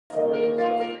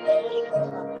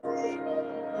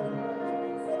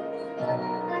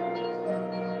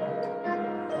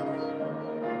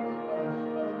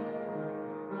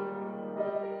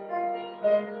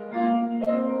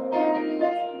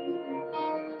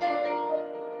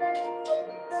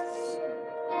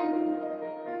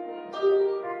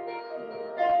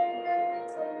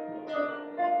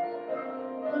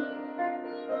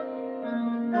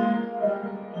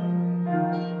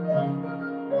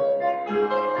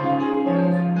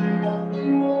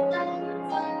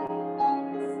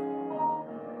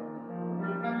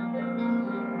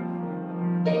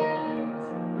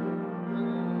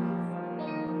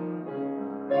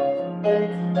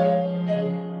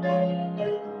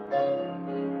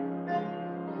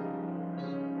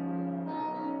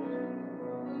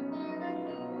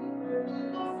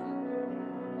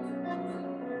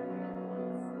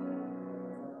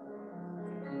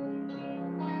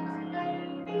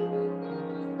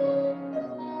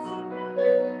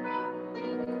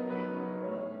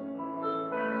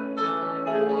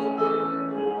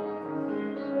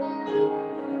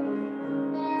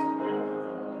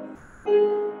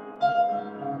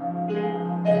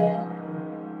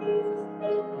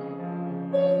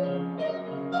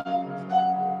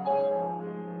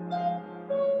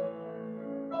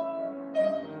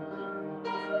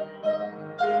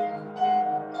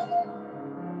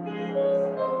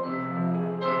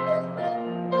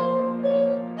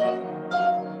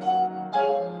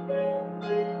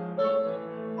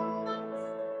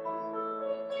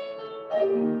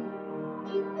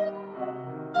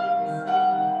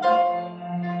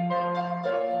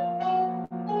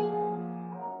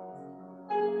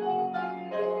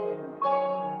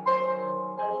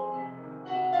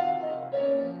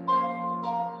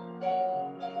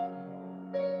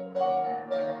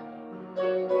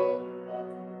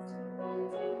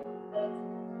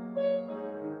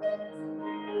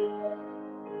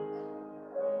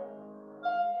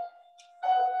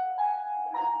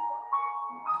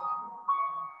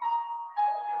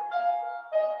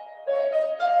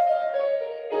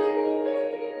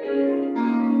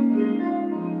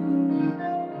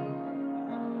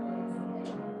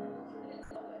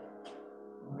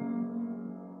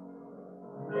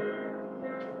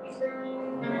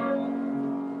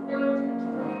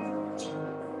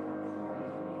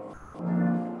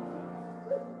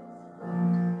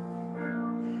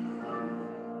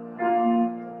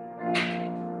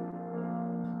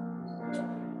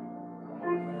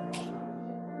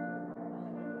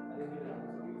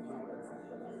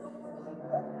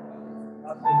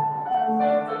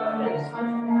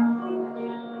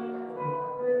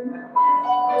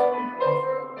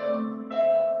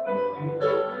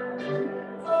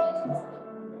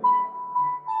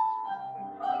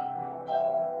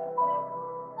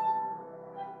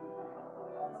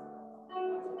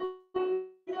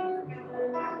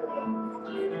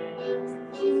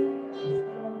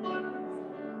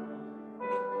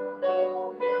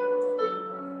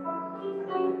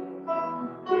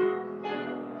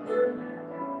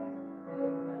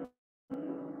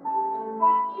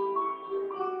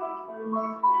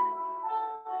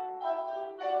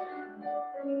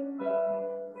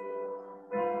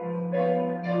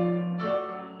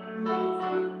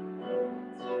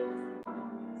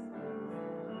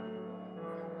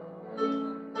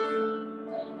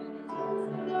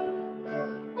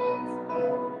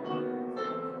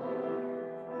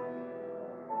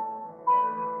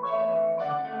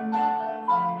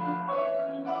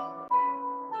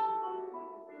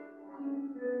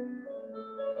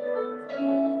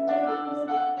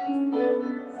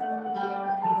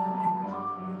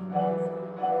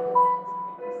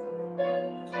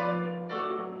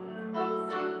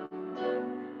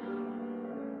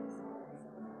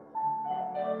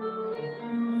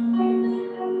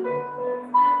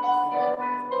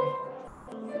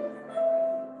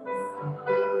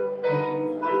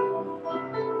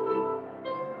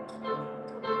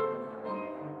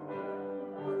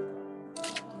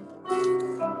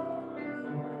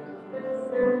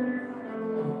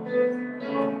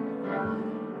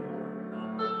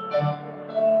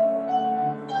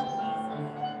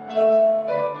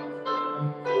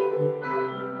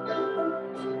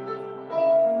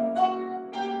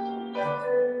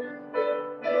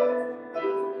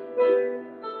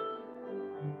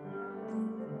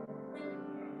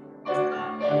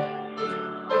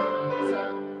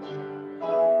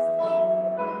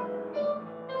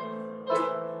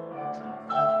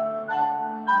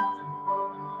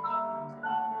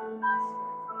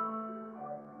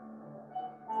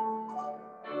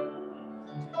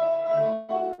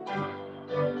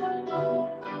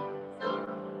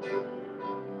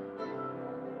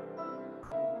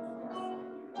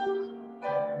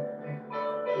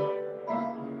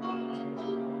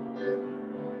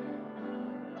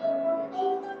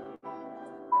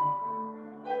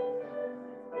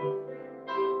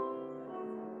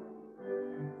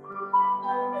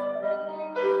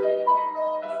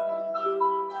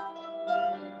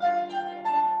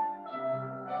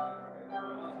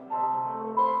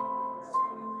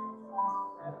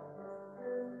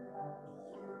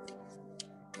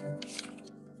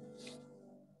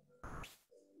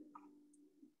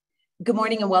Good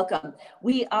morning and welcome.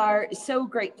 We are so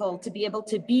grateful to be able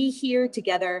to be here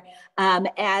together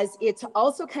as it's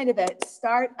also kind of a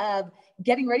start of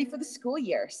getting ready for the school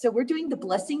year. So we're doing the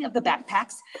blessing of the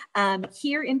backpacks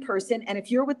here in person. And if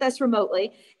you're with us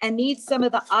remotely and need some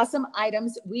of the awesome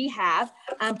items we have,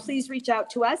 please reach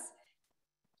out to us.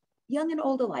 Young and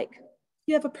old alike,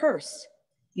 you have a purse.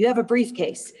 You have a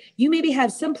briefcase. You maybe have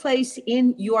someplace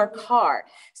in your car,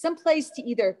 someplace to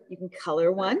either, you can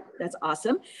color one, that's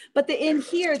awesome. But in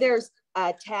here, there's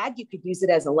a tag. You could use it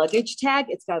as a luggage tag.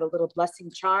 It's got a little blessing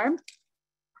charm.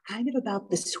 We're kind of about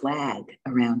the swag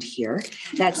around here,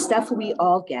 that stuff we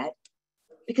all get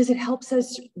because it helps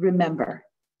us remember.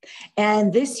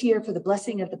 And this year for the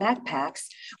blessing of the backpacks,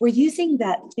 we're using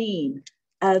that theme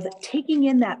of taking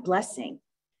in that blessing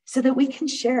so that we can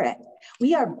share it.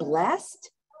 We are blessed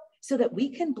so that we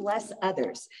can bless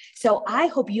others. So I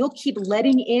hope you'll keep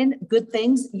letting in good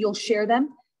things. You'll share them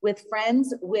with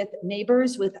friends, with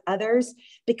neighbors, with others,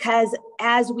 because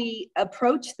as we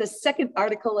approach the second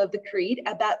article of the Creed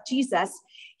about Jesus,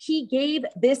 he gave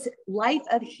this life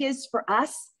of his for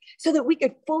us so that we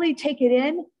could fully take it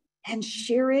in and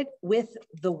share it with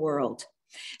the world.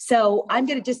 So I'm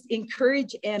going to just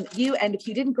encourage you, and if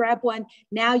you didn't grab one,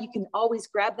 now you can always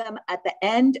grab them at the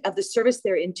end of the service.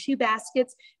 They're in 2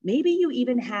 baskets. Maybe you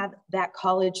even have that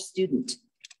college student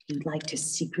you'd like to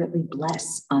secretly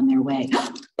bless on their way.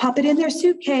 Pop it in their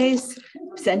suitcase,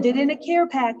 send it in a care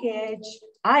package.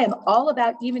 I am all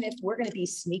about, even if we're going to be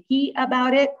sneaky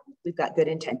about it, we've got good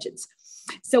intentions.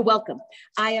 So welcome.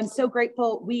 I am so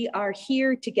grateful we are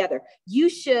here together. You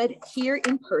should, here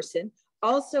in person,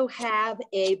 also have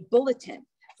a bulletin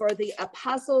for the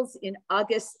Apostles in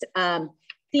August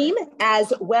theme,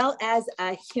 as well as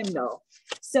a hymnal.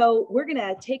 So we're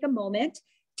gonna take a moment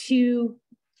to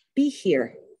be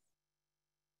here.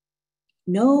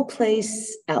 No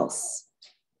place else.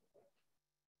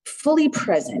 Fully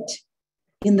present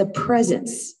in the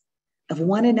presence of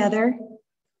one another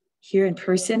here in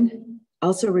person,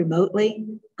 also remotely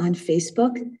on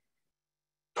Facebook,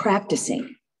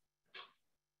 practicing.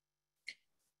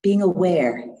 Being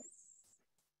aware,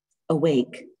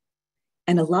 awake,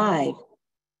 and alive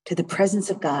to the presence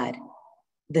of God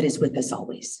that is with us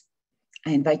always.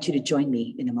 I invite you to join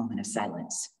me in a moment of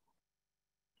silence.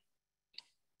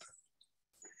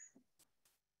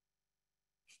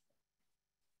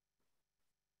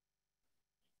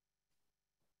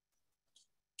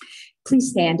 Please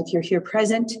stand if you're here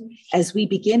present as we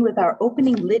begin with our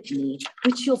opening litany,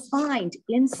 which you'll find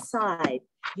inside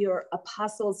your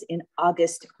Apostles in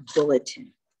August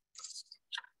bulletin.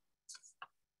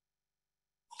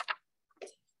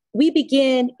 We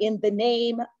begin in the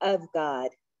name of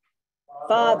God,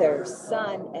 Father,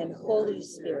 Son, and Holy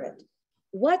Spirit.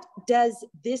 What does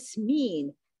this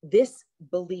mean, this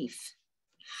belief?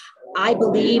 I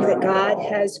believe that God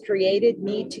has created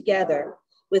me together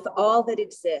with all that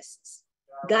exists.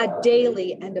 God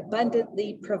daily and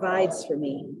abundantly provides for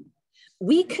me.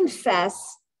 We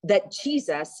confess that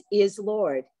Jesus is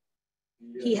Lord.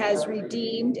 He has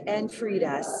redeemed and freed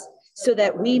us so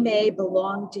that we may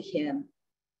belong to him.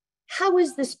 How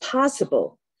is this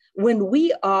possible when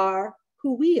we are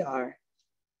who we are?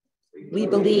 We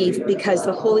believe because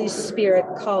the Holy Spirit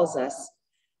calls us,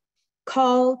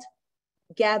 called,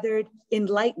 gathered,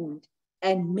 enlightened,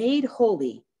 and made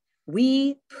holy.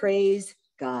 We praise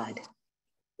God.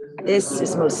 This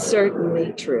is most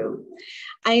certainly true.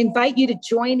 I invite you to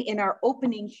join in our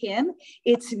opening hymn.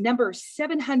 It's number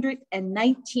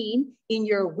 719 in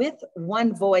your With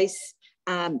One Voice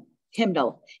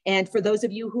hymnal. And for those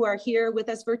of you who are here with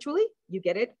us virtually, you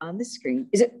get it on the screen.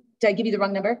 Did I give you the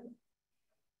wrong number?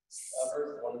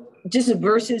 Just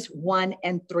verses 1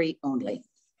 and 3 only.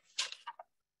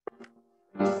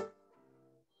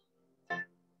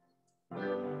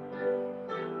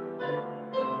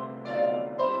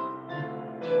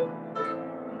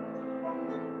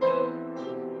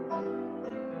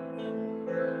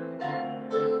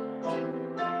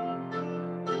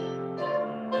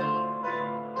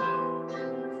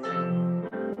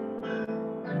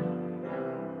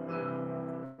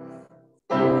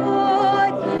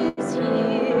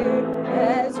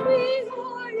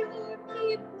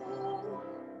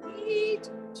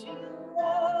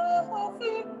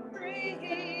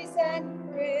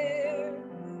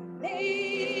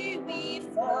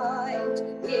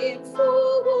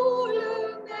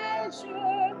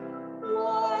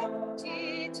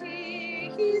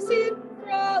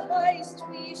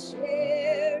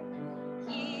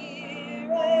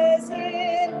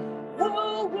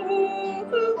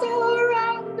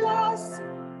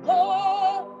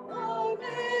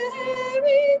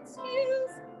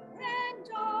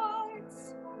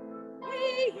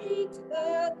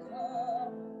 the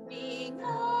coming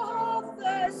of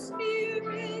the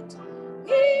Spirit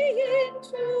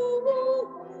into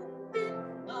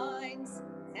open minds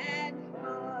and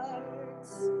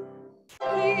hearts.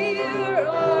 Here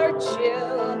our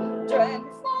children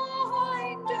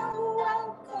find a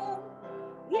welcome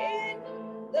in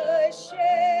the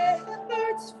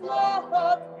shepherd's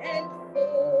flock and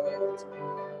fold.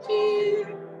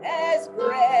 Here as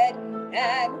bread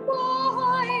and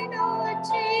wine are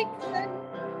taken,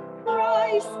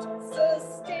 Christ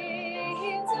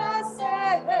sustains us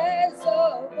as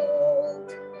of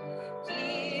old.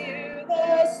 Hear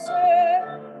the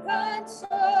servants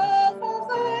of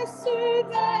the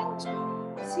servant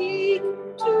seek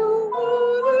to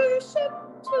worship,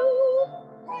 to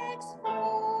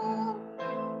explore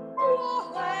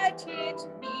what it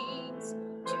means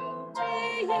to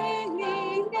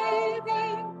daily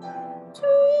living,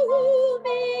 to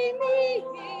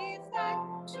believe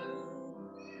and to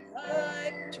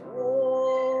adore.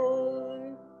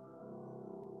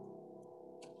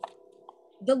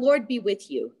 The Lord be with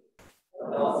you.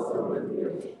 Also with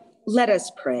you. Let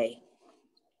us pray.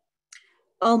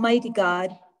 Almighty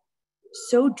God,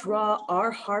 so draw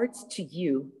our hearts to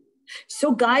you,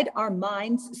 so guide our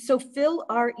minds, so fill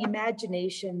our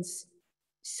imaginations,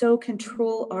 so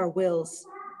control our wills,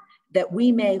 that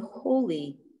we may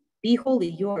be wholly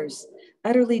yours,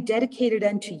 utterly dedicated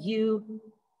unto you,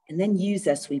 and then use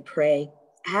us, we pray,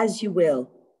 as you will,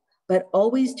 but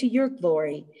always to your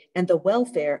glory and the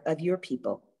welfare of your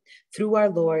people, through our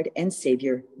Lord and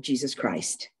Savior, Jesus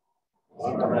Christ.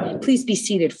 Amen. Please be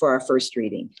seated for our first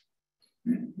reading.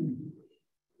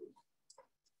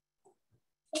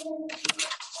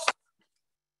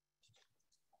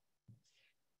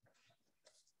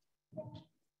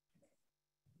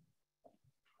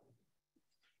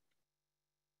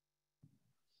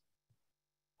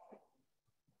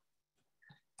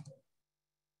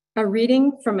 A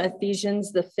reading from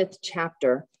Ephesians, the 5th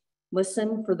chapter.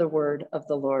 Listen for the word of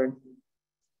the Lord.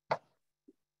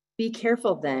 Be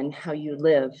careful then how you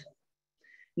live,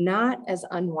 not as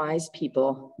unwise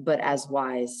people, but as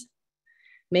wise,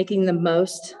 making the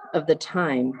most of the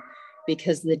time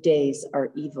because the days are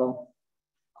evil.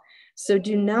 So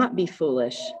do not be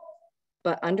foolish,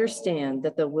 but understand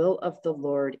that the will of the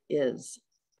Lord is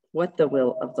what the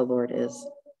will of the Lord is.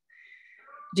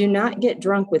 Do not get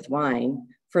drunk with wine,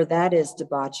 for that is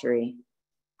debauchery,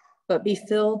 but be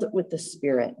filled with the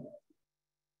Spirit.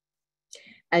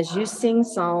 As you sing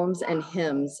psalms and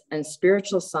hymns and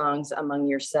spiritual songs among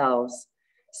yourselves,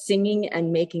 singing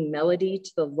and making melody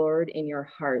to the Lord in your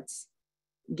hearts,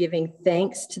 giving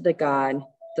thanks to the God,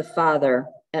 the Father,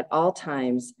 at all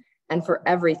times and for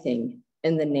everything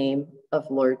in the name of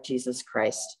Lord Jesus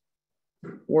Christ.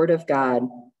 Word of God,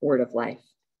 word of life.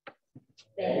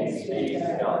 Thanks be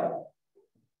to God.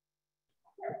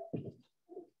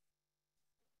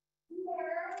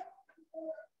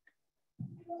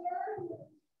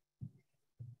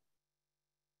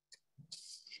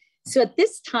 So at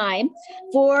this time,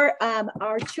 for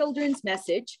our children's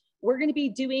message, we're going to be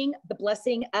doing the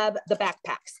blessing of the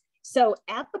backpacks. So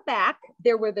at the back,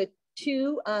 there were the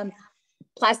two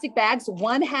plastic bags.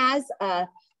 One has a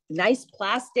nice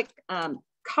plastic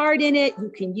card in it. You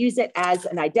can use it as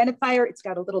an identifier. It's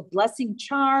got a little blessing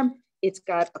charm. It's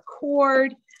got a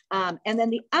cord. And then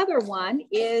the other one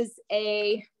is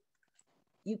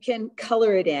you can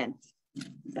color it in,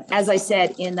 as I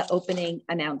said in the opening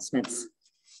announcements.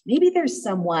 Maybe there's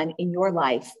someone in your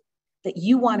life that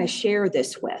you want to share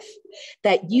this with,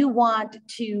 that you want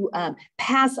to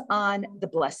pass on the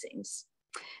blessings.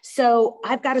 So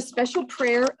I've got a special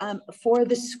prayer for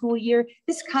the school year.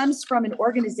 This comes from an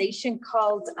organization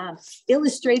called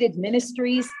Illustrated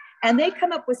Ministries, and they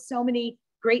come up with so many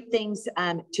great things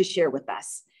to share with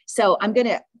us. So I'm going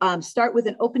to start with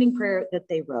an opening prayer that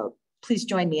they wrote. Please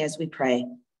join me as we pray.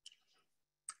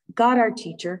 God, our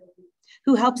teacher,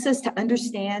 who helps us to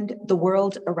understand the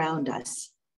world around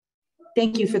us.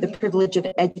 Thank you for the privilege of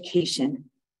education.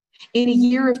 In a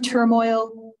year of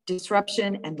turmoil,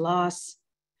 disruption, and loss,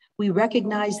 we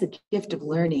recognize the gift of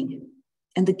learning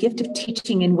and the gift of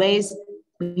teaching in ways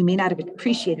we may not have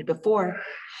appreciated before.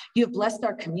 You have blessed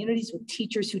our communities with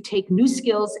teachers who take new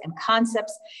skills and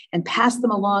concepts and pass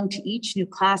them along to each new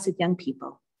class of young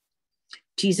people.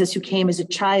 Jesus, who came as a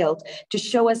child to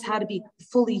show us how to be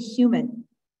fully human,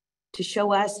 to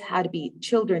show us how to be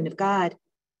children of God.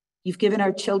 You've given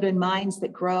our children minds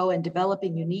that grow and develop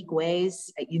in unique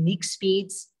ways, at unique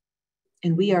speeds,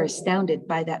 and we are astounded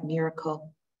by that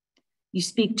miracle. You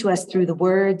speak to us through the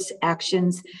words,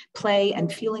 actions, play,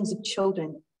 and feelings of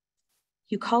children.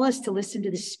 You call us to listen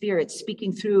to the Spirit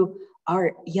speaking through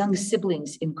our young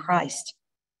siblings in Christ.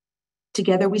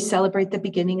 Together, we celebrate the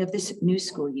beginning of this new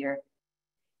school year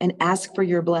and ask for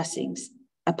your blessings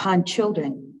upon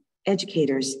children,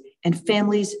 educators, and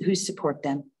families who support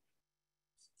them.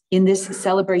 In this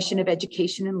celebration of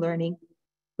education and learning,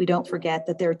 we don't forget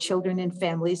that there are children and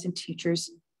families and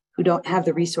teachers who don't have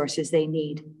the resources they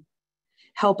need.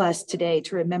 Help us today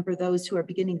to remember those who are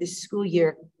beginning this school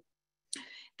year,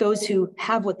 those who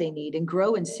have what they need and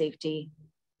grow in safety,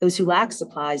 those who lack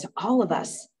supplies, all of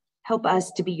us. Help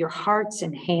us to be your hearts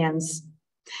and hands.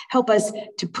 Help us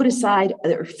to put aside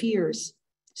our fears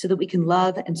so that we can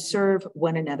love and serve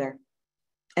one another.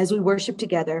 As we worship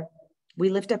together, we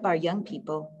lift up our young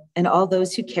people and all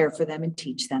those who care for them and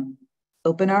teach them.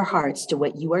 Open our hearts to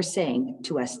what you are saying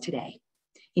to us today.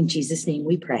 In Jesus' name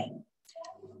we pray.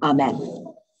 Amen.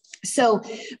 So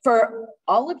for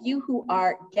all of you who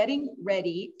are getting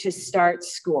ready to start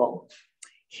school,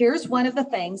 here's one of the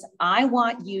things I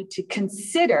want you to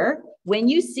consider when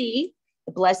you see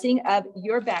the blessing of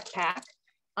your backpack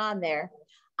on there.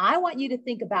 I want you to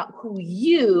think about who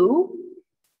you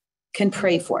can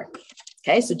pray for.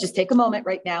 Okay, so just take a moment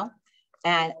right now,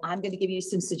 and I'm going to give you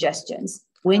some suggestions.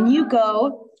 When you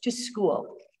go to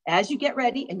school, as you get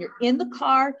ready and you're in the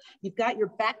car, you've got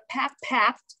your backpack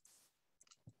packed,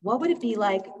 what would it be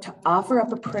like to offer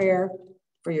up a prayer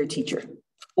for your teacher?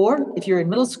 Or if you're in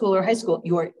middle school or high school,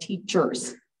 your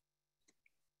teachers.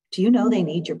 Do you know they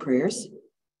need your prayers?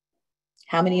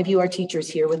 How many of you are teachers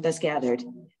here with us gathered,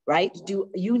 right? Do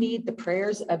you need the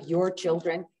prayers of your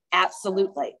children?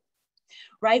 Absolutely,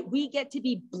 right? We get to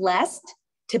be blessed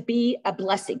to be a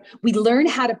blessing. We learn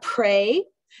how to pray,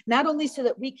 not only so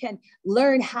that we can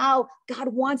learn how God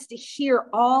wants to hear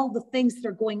all the things that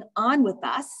are going on with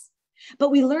us, but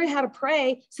we learn how to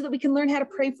pray so that we can learn how to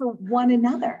pray for one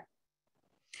another.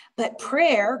 But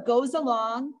prayer goes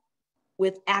along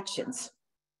with actions.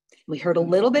 We heard a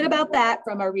little bit about that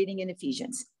from our reading in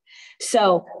Ephesians.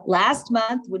 So last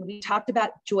month, when we talked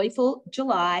about Joyful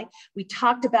July, we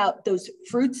talked about those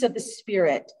fruits of the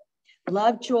Spirit: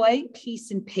 love, joy,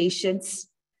 peace, and patience,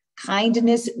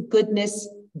 kindness, goodness,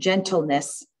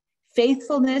 gentleness,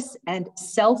 faithfulness, and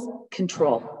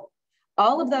self-control.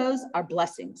 All of those are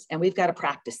blessings, and we've got to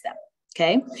practice them,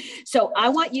 okay? So I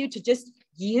want you to just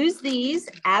use these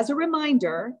as a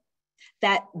reminder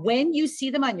that when you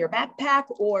see them on your backpack,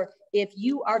 or if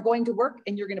you are going to work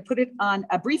and you're going to put it on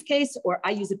a briefcase, or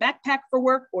I use a backpack for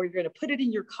work, or you're going to put it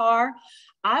in your car,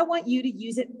 I want you to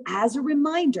use it as a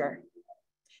reminder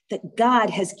that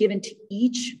God has given to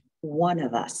each one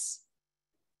of us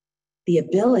the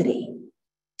ability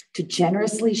to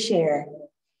generously share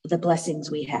the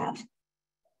blessings we have.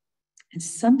 And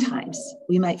sometimes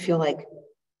we might feel like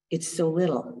it's so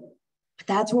little. But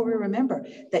that's where we remember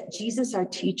that Jesus, our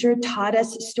teacher, taught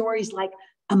us stories like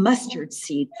a mustard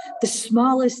seed, the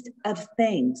smallest of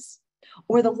things,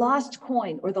 or the lost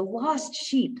coin, or the lost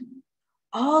sheep.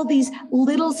 All these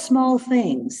little small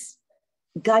things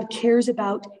God cares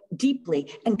about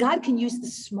deeply, and God can use the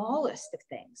smallest of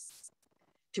things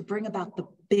to bring about the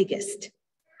biggest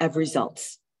of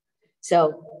results.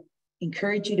 So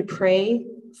encourage you to pray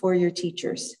for your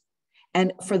teachers.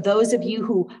 And for those of you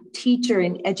who teach or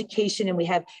in education, and we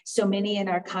have so many in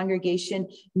our congregation,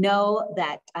 know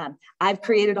that I've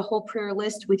created a whole prayer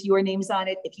list with your names on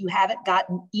it. If you haven't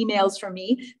gotten emails from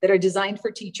me that are designed for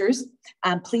teachers,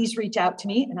 please reach out to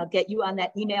me and I'll get you on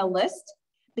that email list,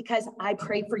 because I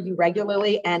pray for you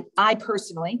regularly. And I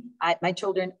personally, my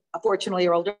children fortunately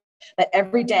are older, but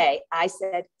every day I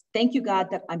said, thank you, God,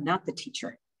 that I'm not the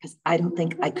teacher, because I don't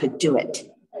think I could do it.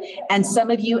 And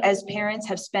some of you as parents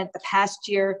have spent the past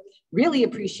year really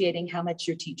appreciating how much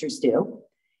your teachers do.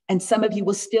 And some of you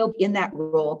will still be in that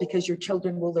role because your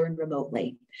children will learn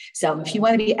remotely. So if you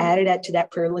want to be added to that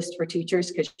prayer list for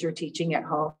teachers because you're teaching at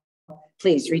home,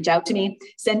 please reach out to me,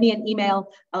 send me an email,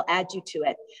 I'll add you to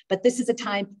it. But this is a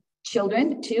time,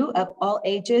 children too, of all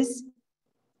ages,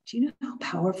 do you know how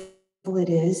powerful it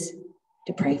is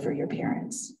to pray for your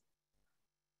parents?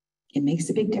 It makes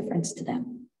a big difference to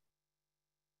them.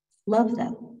 Love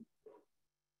them.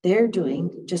 They're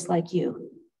doing, just like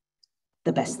you,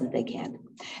 the best that they can.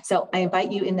 So I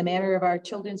invite you, in the manner of our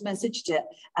children's message, to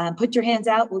put your hands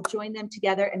out. We'll join them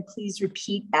together, and please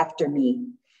repeat after me.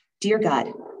 Dear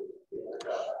God,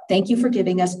 thank you for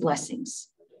giving us blessings.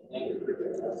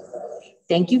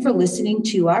 Thank you for listening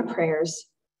to our prayers.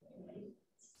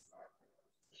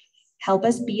 Help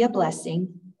us be a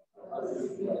blessing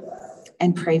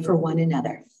and pray for one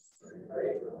another.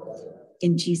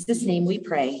 In Jesus' name we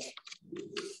pray.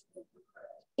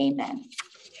 Amen.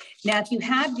 Now, if you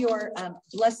have your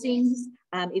blessings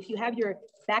If you have your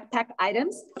backpack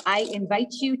items, I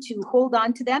invite you to hold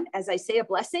on to them as I say a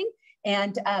blessing.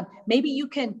 And maybe you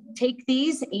can take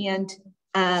these and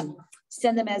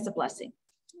send them as a blessing.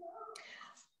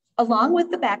 Along with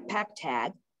the backpack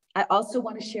tag, I also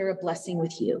want to share a blessing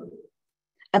with you.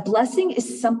 A blessing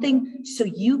is something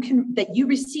that you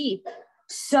receive.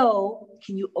 So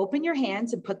can you open your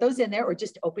hands and put those in there, or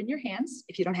just open your hands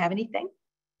if you don't have anything?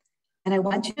 And I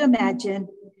want you to imagine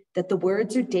that the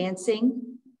words are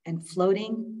dancing and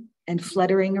floating and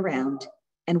fluttering around,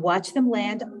 and watch them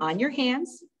land on your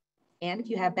hands, and if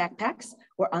you have backpacks,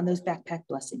 or on those backpack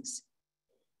blessings.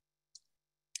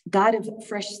 God of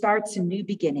fresh starts and new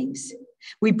beginnings,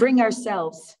 we bring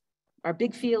ourselves, our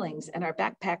big feelings, and our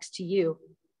backpacks to you.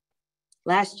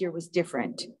 Last year was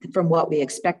different from what we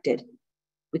expected.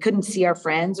 We couldn't see our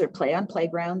friends or play on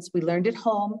playgrounds. We learned at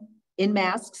home, in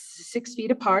masks, 6 feet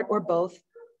apart, or both.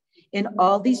 In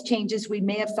all these changes, we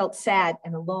may have felt sad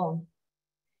and alone.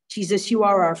 Jesus, you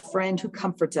are our friend who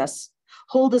comforts us.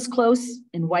 Hold us close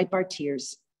and wipe our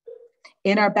tears.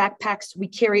 In our backpacks, we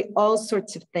carry all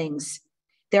sorts of things.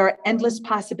 There are endless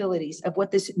possibilities of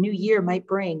what this new year might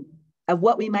bring, of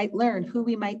what we might learn, who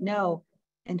we might know,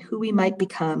 and who we might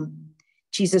become.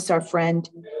 Jesus, our friend,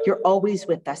 you're always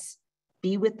with us.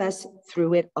 Be with us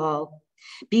through it all.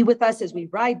 Be with us as we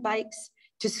ride bikes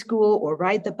to school or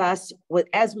ride the bus,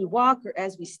 as we walk or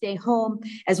as we stay home,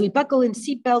 as we buckle in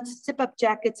seatbelts, zip-up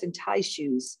jackets, and tie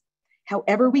shoes.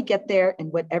 However we get there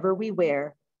and whatever we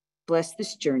wear, bless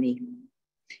this journey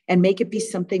and make it be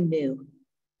something new.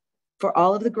 For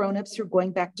all of the grown-ups who are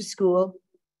going back to school,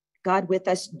 God with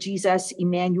us, Jesus,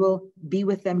 Emmanuel, be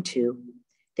with them too.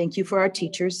 Thank you for our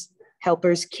teachers,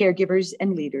 helpers, caregivers,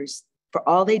 and leaders, for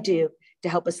all they do to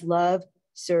help us love,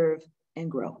 serve, and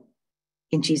grow.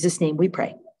 In Jesus' name we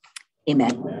pray.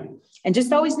 Amen. And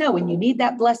just always know, when you need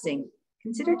that blessing,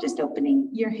 consider just opening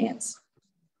your hands.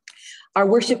 Our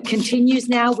worship continues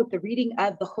now with the reading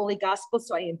of the Holy Gospel,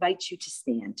 so I invite you to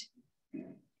stand.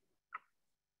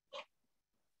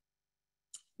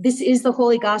 This is the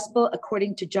Holy Gospel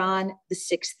according to John, the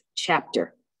 6th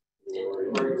chapter.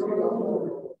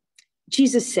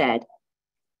 Jesus said,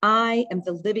 I am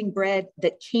the living bread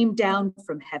that came down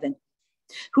from heaven.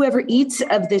 Whoever eats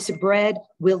of this bread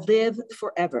will live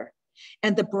forever.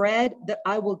 And the bread that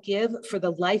I will give for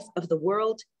the life of the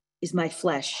world is my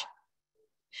flesh.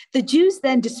 The Jews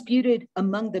then disputed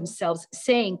among themselves,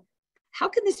 saying, how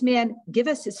can this man give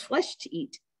us his flesh to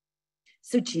eat?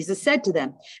 So Jesus said to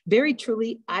them, very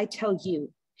truly, I tell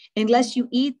you, unless you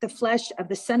eat the flesh of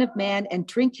the Son of Man and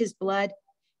drink his blood,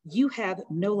 you have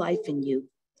no life in you.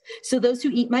 So those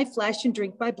who eat my flesh and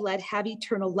drink my blood have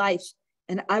eternal life,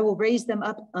 and I will raise them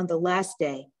up on the last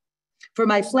day. For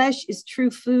my flesh is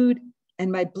true food,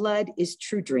 and my blood is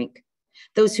true drink.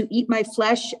 Those who eat my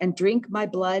flesh and drink my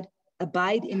blood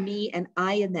abide in me, and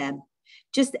I in them.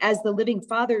 Just as the living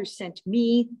Father sent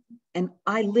me, and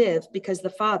I live because of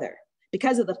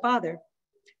the Father,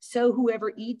 so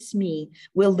whoever eats me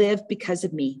will live because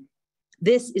of me.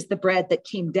 This is the bread that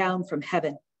came down from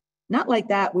heaven, not like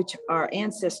that which our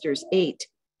ancestors ate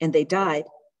and they died,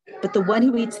 but the one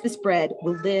who eats this bread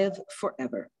will live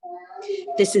forever.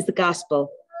 This is the gospel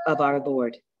of our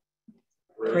Lord.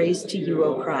 Praise to you,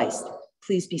 O Christ.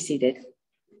 Please be seated.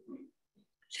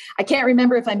 I can't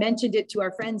remember if I mentioned it to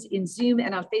our friends in Zoom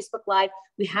and on Facebook Live.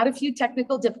 We had a few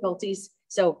technical difficulties.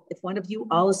 So if one of you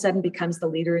all of a sudden becomes the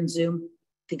leader in Zoom,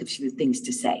 think of a few things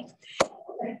to say.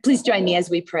 Please join me as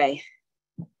we pray.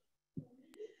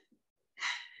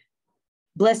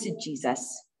 Blessed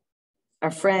Jesus,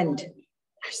 our friend,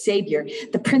 our Savior,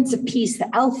 the Prince of Peace,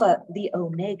 the Alpha, the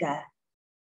Omega,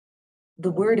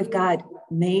 the Word of God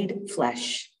made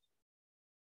flesh.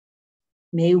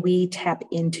 May we tap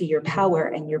into your power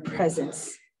and your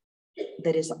presence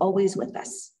that is always with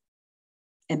us.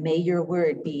 And may your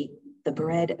word be the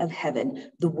bread of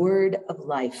heaven, the word of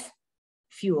life,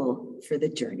 fuel for the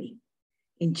journey.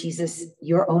 In Jesus,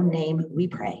 your own name, we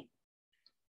pray.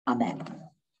 Amen.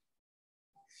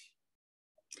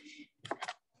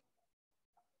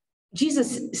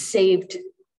 Jesus saved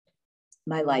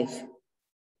my life.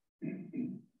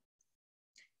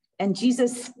 And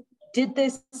Jesus did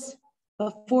this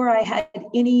before I had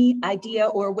any idea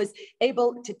or was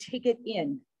able to take it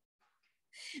in.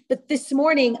 But this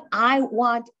morning, I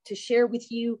want to share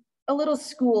with you a little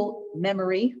school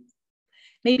memory.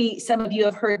 Maybe some of you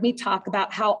have heard me talk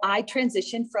about how I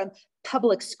transitioned from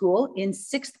public school in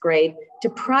 6th grade to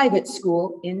private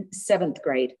school in 7th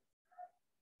grade.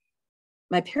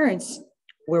 My parents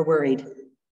were worried.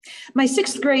 My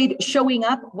 6th grade showing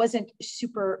up wasn't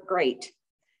super great.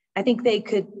 I think they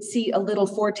could see a little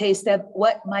foretaste of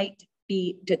what might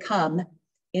be to come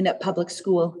in a public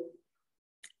school.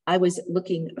 I was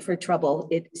looking for trouble.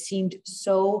 It seemed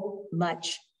so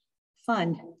much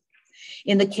fun.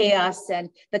 In the chaos and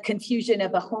the confusion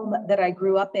of the home that I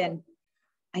grew up in,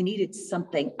 I needed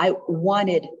something. I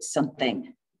wanted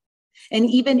something. And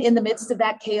even in the midst of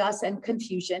that chaos and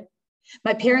confusion,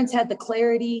 my parents had the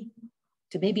clarity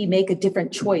to maybe make a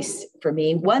different choice for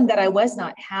me, one that I was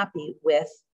not happy with.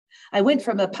 I went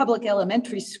from a public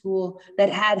elementary school that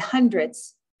had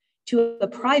hundreds to a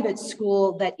private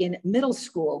school that in middle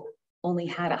school only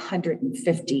had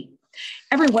 150.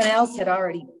 Everyone else had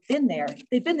already been there.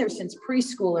 They'd been there since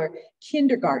preschool or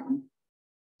kindergarten.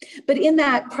 But in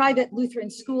that private Lutheran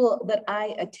school that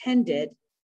I attended,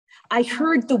 I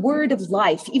heard the word of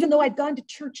life, even though I'd gone to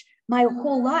church my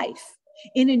whole life,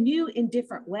 in a new and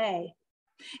different way.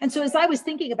 And so as I was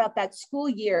thinking about that school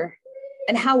year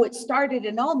and how it started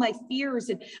and all my fears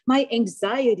and my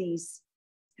anxieties,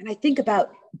 and I think about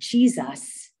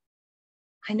Jesus,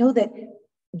 I know that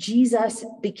Jesus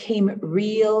became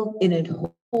real in a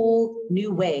whole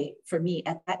new way for me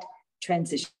at that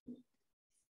transition.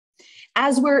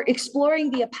 As we're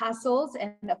exploring the Apostles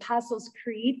and Apostles'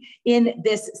 Creed in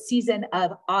this season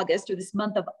of August, or this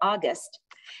month of August,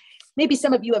 maybe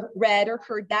some of you have read or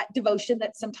heard that devotion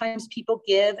that sometimes people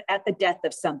give at the death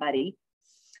of somebody,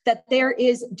 that there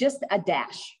is just a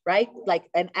dash, right?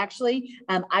 And actually,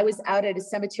 I was out at a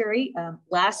cemetery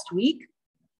last week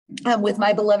with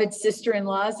my beloved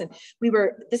sister-in-laws, and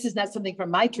this is not something from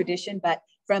my tradition, but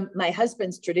from my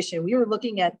husband's tradition. We were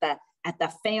looking at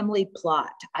the family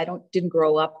plot. I didn't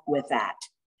grow up with that.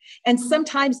 And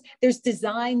sometimes there's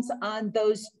designs on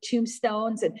those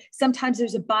tombstones, and sometimes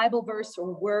there's a Bible verse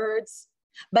or words,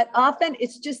 but often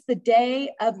it's just the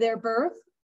day of their birth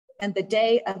and the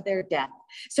day of their death.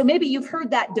 So maybe you've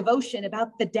heard that devotion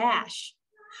about the dash.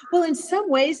 Well, in some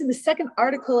ways, in the second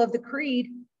article of the Creed,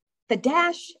 the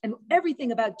dash and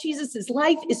everything about Jesus's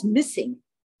life is missing.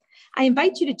 I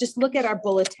invite you to just look at our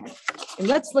bulletin, and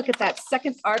let's look at that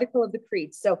second article of the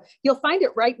Creed. So you'll find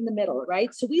it right in the middle,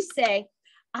 right? So we say,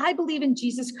 I believe in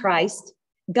Jesus Christ,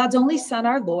 God's only Son,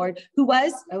 our Lord, who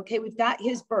was, okay, we've got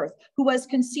his birth, who was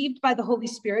conceived by the Holy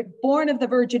Spirit, born of the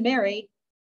Virgin Mary,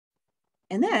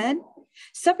 and then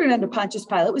suffered under Pontius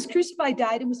Pilate, was crucified,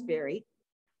 died, and was buried.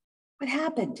 What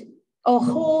happened? A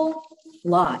whole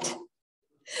lot.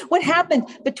 What happened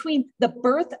between the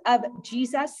birth of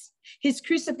Jesus, his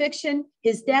crucifixion,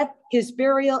 his death, his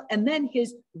burial, and then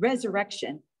his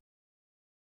resurrection?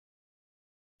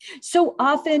 So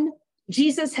often,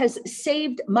 Jesus has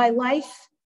saved my life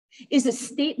is a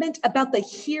statement about the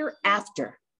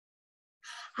hereafter.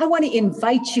 I want to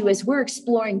invite you, as we're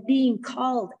exploring being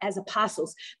called as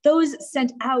apostles, those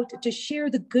sent out to share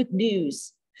the good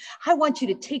news. I want you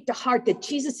to take to heart that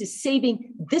Jesus is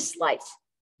saving this life,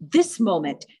 this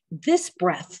moment, this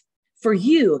breath for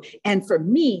you and for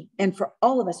me and for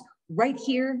all of us right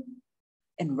here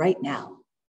and right now.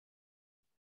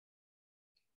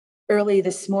 Early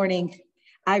this morning,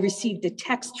 I received a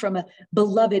text from a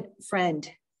beloved friend.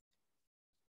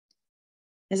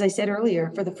 As I said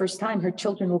earlier, for the first time, her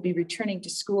children will be returning to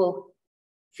school.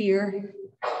 Fear,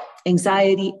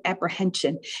 anxiety,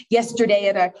 apprehension. Yesterday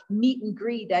at our meet and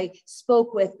greet, I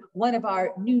spoke with one of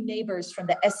our new neighbors from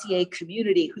the SEA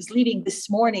community who's leaving this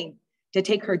morning to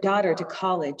take her daughter to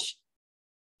college.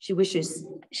 She wishes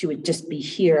she would just be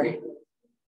here.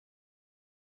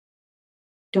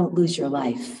 Don't lose your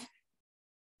life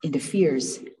into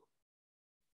fears,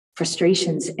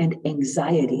 frustrations, and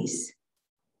anxieties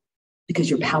because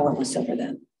you're powerless over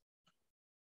them.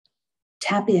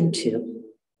 Tap into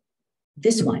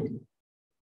this one,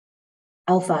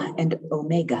 Alpha and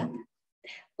Omega,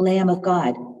 Lamb of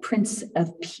God, Prince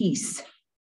of Peace,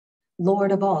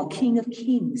 Lord of all, King of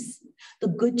Kings, the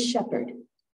Good Shepherd.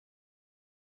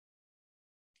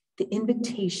 The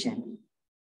invitation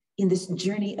in this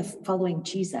journey of following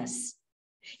Jesus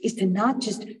is to not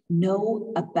just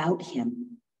know about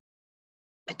him,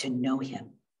 but to know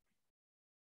him.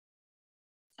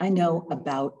 I know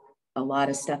about a lot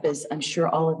of stuff, as I'm sure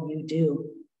all of you do,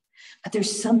 but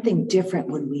there's something different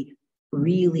when we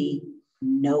really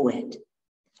know it.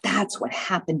 That's what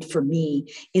happened for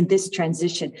me in this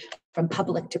transition from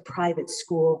public to private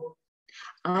school.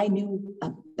 I knew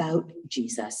about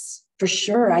Jesus. For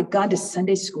sure, I'd gone to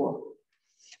Sunday school,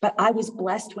 but I was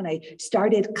blessed when I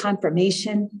started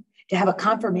confirmation to have a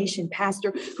confirmation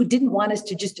pastor who didn't want us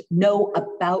to just know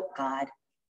about God,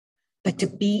 but to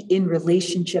be in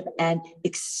relationship and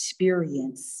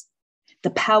experience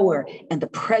the power and the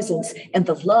presence and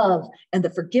the love and the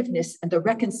forgiveness and the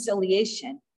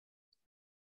reconciliation.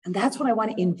 And that's what I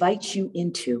want to invite you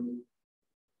into.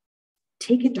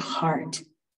 Take it to heart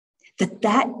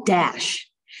that dash,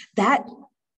 that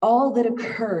all that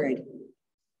occurred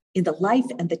in the life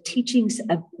and the teachings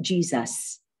of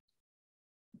Jesus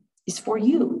is for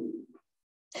you.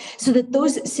 So that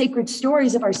those sacred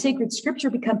stories of our sacred scripture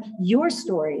become your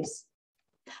stories.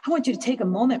 I want you to take a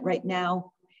moment right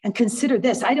now and consider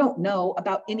this. I don't know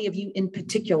about any of you in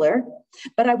particular,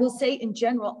 but I will say in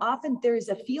general, often there is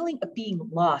a feeling of being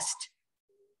lost.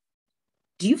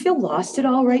 Do you feel lost at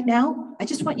all right now? I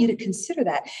just want you to consider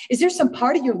that. Is there some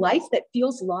part of your life that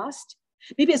feels lost?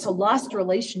 Maybe it's a lost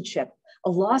relationship, a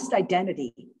lost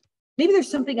identity. Maybe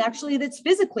there's something actually that's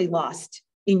physically lost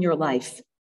in your life.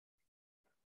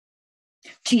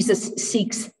 Jesus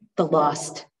seeks the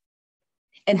lost.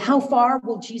 And how far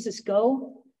will Jesus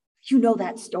go? You know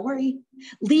that story.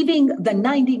 Leaving the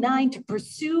 99 to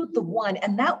pursue the one.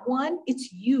 And that one,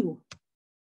 it's you.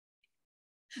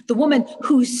 The woman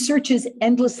who searches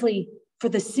endlessly for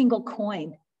the single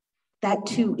coin, that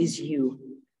too is you.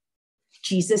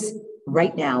 Jesus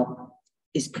right now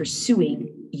is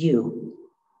pursuing you.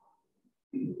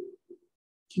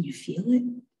 Can you feel it?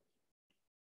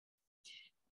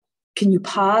 Can you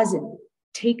pause and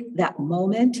take that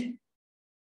moment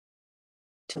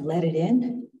to let it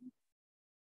in?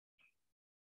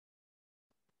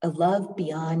 A love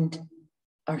beyond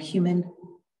our human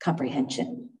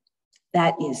comprehension.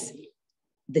 That is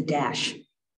the dash.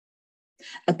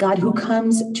 A God who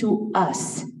comes to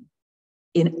us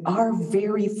in our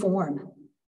very form,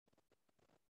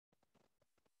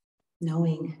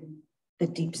 knowing the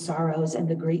deep sorrows and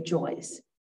the great joys,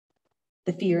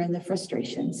 the fear and the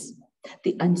frustrations,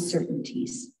 the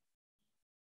uncertainties.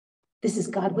 This is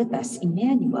God with us,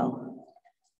 Emmanuel.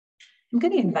 I'm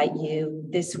going to invite you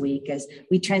this week as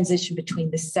we transition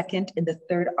between the second and the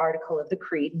third article of the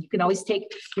Creed. You can always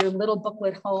take your little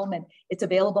booklet home, and it's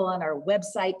available on our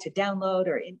website to download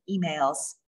or in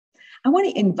emails. I want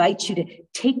to invite you to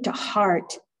take to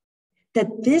heart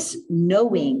that this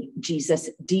knowing Jesus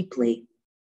deeply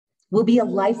will be a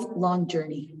lifelong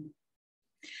journey.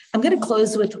 I'm going to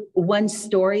close with one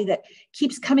story that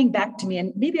keeps coming back to me,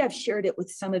 and maybe I've shared it with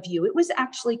some of you. It was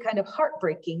actually kind of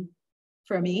heartbreaking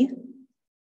for me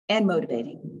and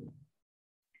motivating.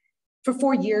 For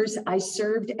 4 years, I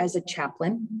served as a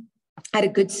chaplain at a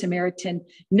Good Samaritan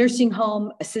nursing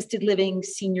home, assisted living,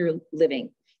 senior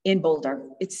living in Boulder.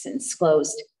 It's since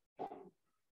closed.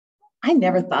 I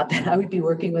never thought that I would be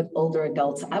working with older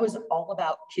adults. I was all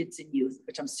about kids and youth,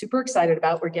 which I'm super excited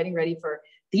about. We're getting ready for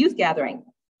the youth gathering.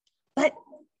 But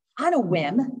on a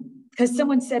whim, because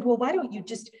someone said, well, why don't you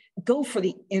just go for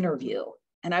the interview?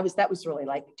 And that was really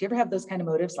like, do you ever have those kind of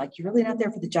motives? Like, you're really not there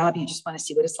for the job. You just want to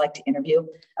see what it's like to interview.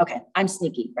 Okay, I'm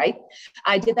sneaky, right?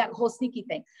 I did that whole sneaky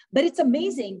thing. But it's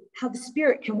amazing how the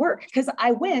Spirit can work, because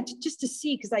I went just to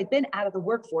see, because I'd been out of the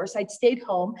workforce. I'd stayed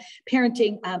home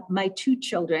parenting my 2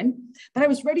 children, but I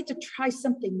was ready to try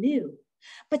something new.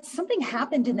 But something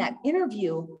happened in that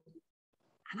interview,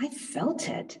 and I felt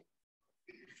it.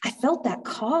 I felt that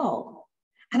call.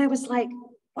 And I was like,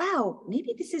 wow,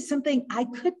 maybe this is something I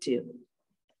could do.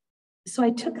 So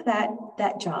I took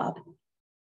that job.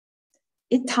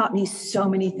 It taught me so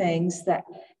many things that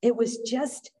it was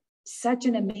just such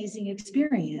an amazing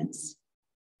experience.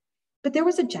 But there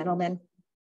was a gentleman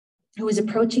who was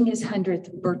approaching his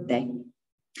 100th birthday.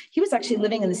 He was actually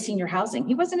living in the senior housing.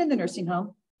 He wasn't in the nursing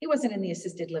home. He wasn't in the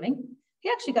assisted living. He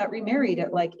actually got remarried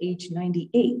at like age 98.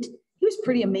 He was a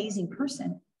pretty amazing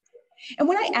person. And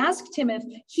when I asked him if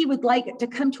he would like to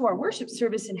come to our worship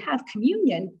service and have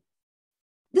communion,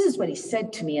 this is what he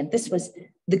said to me, and this was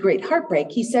the great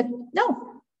heartbreak. He said,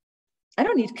 no, I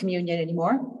don't need communion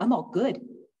anymore. I'm all good. I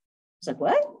was like,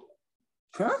 what?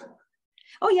 Huh?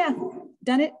 Oh yeah,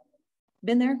 done it,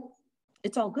 been there.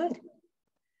 It's all good.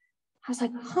 I was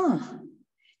like, huh.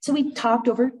 So we talked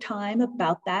over time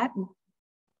about that. And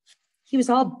he was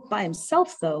all by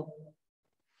himself though,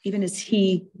 even as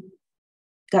he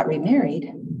got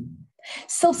remarried.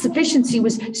 Self-sufficiency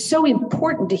was so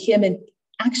important to him, and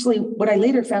actually, what I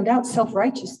later found out,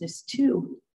 self-righteousness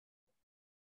too.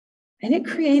 And it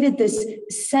created this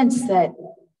sense that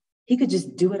he could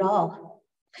just do it all.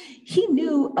 He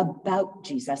knew about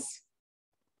Jesus.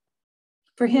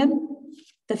 For him,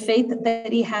 the faith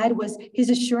that he had was his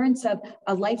assurance of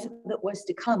a life that was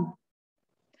to come.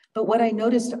 But what I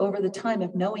noticed over the time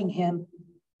of knowing him,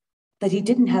 that he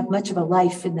didn't have much of a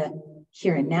life in the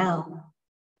here and now.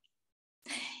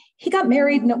 He got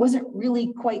married, and it wasn't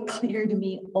really quite clear to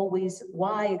me always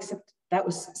why, except that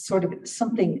was sort of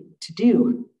something to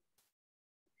do.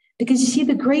 Because you see,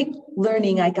 the great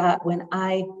learning I got when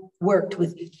I worked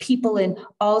with people in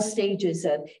all stages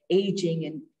of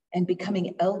aging and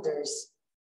becoming elders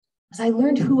as I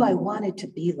learned who I wanted to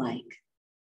be like.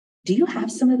 Do you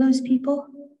have some of those people?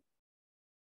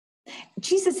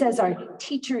 Jesus, as our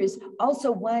teacher, is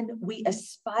also one we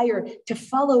aspire to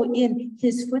follow in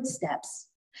his footsteps.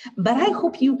 But I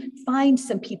hope you find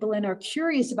some people and are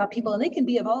curious about people, and they can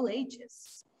be of all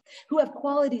ages, who have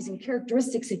qualities and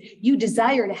characteristics, and you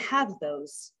desire to have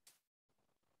those.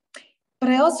 But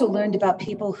I also learned about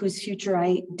people whose future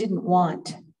I didn't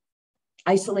want.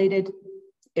 Isolated,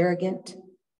 arrogant,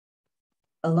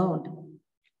 alone.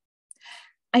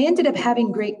 I ended up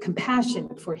having great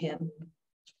compassion for him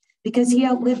because he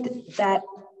outlived, that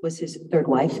was his third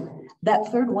wife,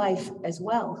 that third wife as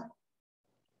well.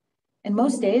 And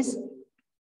most days,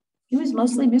 he was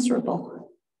mostly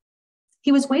miserable.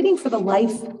 He was waiting for the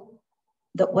life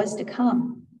that was to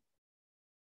come.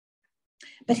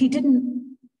 But he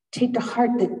didn't take to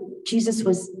heart that Jesus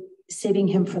was saving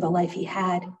him for the life he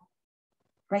had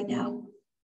right now.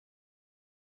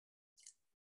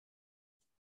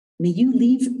 May you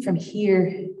leave from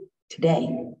here today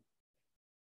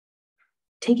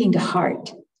taking to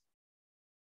heart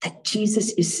that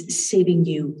Jesus is saving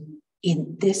you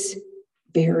in this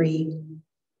very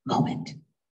moment.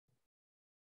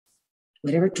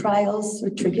 Whatever trials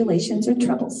or tribulations or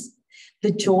troubles,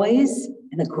 the joys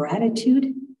and the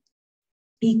gratitude,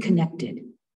 be connected,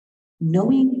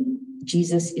 knowing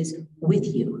Jesus is with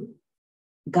you,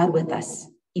 God with us,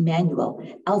 Emmanuel,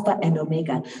 Alpha and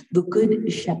Omega, the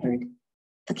Good Shepherd,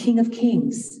 the King of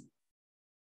Kings,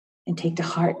 and take to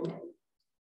heart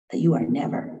that you are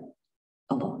never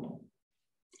alone.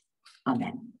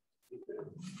 Amen.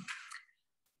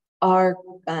 Our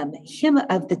hymn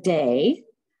of the day,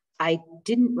 I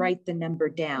didn't write the number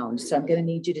down, so I'm going to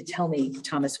need you to tell me,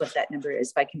 Thomas, what that number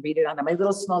is, if I can read it on my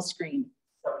little small screen.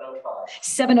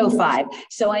 705.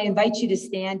 So I invite you to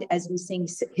stand as we sing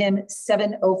hymn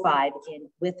 705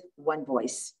 with one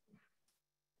voice.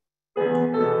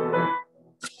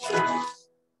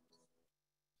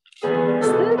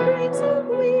 The grains of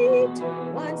wheat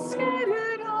once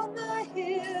scattered on the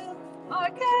hill are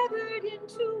gathered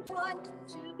into one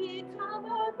to become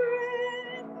our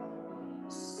bread.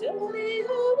 So may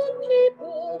all the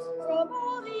people from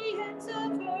all the ends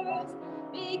of earth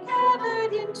be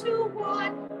gathered into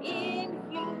one in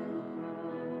you.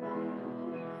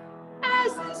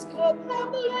 As this cup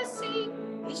of blessing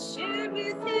is shared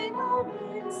within our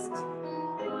midst,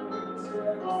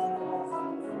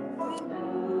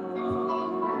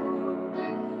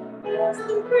 as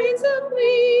the grains of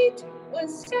wheat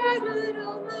once scattered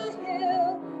on the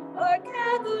hill are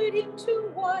gathered into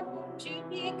one to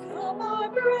become our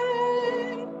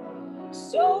bread,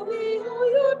 so may all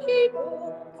your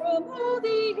people from all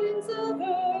the ends of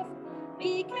earth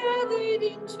be gathered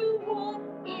into one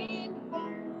in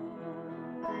you.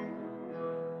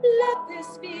 Let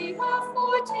this be a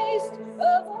foretaste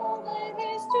of all that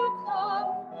is to come,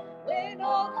 when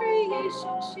all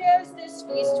creation shares this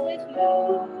feast with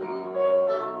you.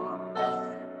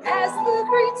 As the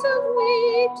grains of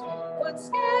wheat once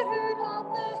scattered on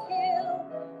the hill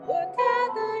were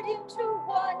gathered into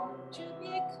one to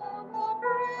become our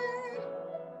bread,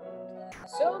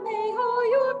 so may all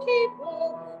your people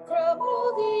from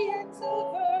all the ends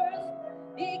of earth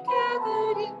be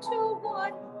gathered into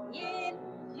one in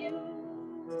you.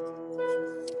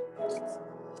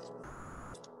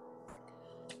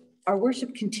 Our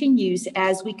worship continues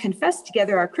as we confess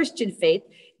together our Christian faith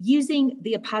using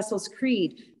the Apostles'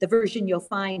 Creed, the version you'll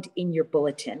find in your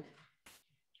bulletin.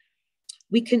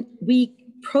 We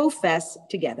profess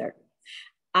together,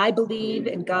 I believe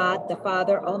in God, the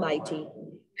Father Almighty,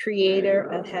 creator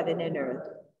of heaven and earth.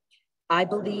 I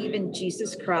believe in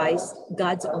Jesus Christ,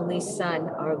 God's only Son,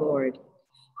 our Lord,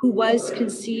 who was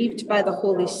conceived by the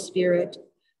Holy Spirit,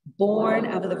 born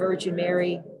of the Virgin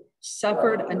Mary,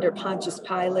 suffered under Pontius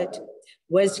Pilate,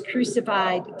 was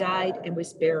crucified, died, and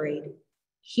was buried.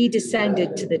 He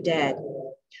descended to the dead.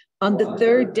 On the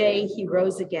third day, he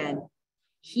rose again.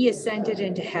 He ascended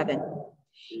into heaven.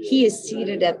 He is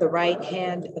seated at the right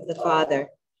hand of the Father,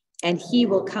 and he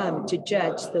will come to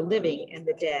judge the living and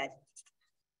the dead.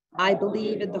 I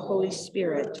believe in the Holy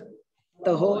Spirit,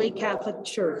 the Holy Catholic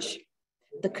Church,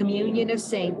 the communion of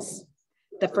saints,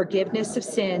 the forgiveness of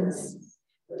sins,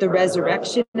 the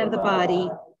resurrection of the body,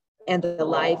 and the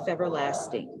life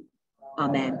everlasting.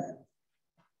 Amen.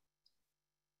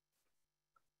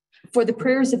 For the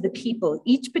prayers of the people,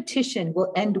 each petition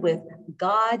will end with,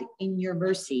 God in your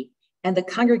mercy, and the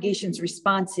congregation's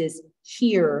response is,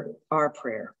 hear our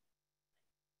prayer.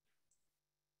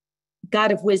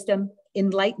 God of wisdom,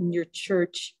 enlighten your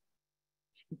church.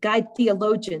 Guide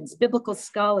theologians, biblical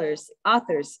scholars,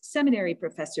 authors, seminary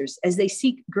professors as they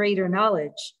seek greater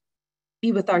knowledge.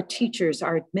 Be with our teachers,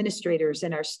 our administrators,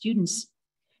 and our students.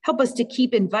 Help us to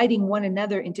keep inviting one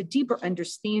another into deeper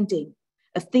understanding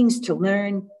of things to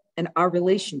learn and our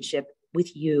relationship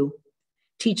with you.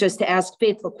 Teach us to ask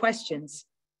faithful questions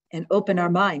and open our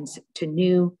minds to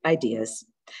new ideas.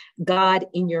 God,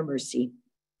 in your mercy.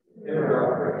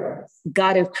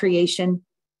 God of creation,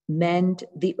 mend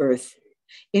the earth.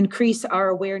 Increase our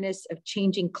awareness of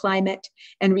changing climate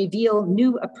and reveal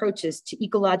new approaches to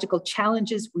ecological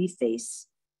challenges we face.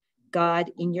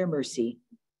 God, in your mercy.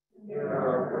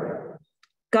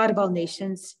 God of all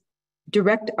nations,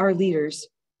 direct our leaders.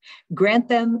 Grant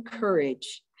them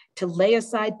courage to lay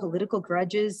aside political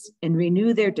grudges and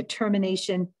renew their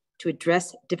determination to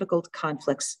address difficult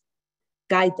conflicts.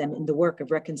 Guide them in the work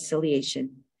of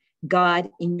reconciliation. God,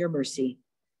 in your mercy.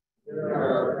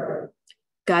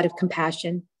 God of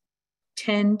compassion,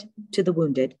 tend to the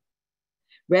wounded.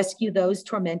 Rescue those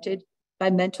tormented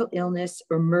by mental illness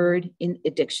or mired in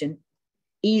addiction.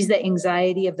 Ease the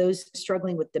anxiety of those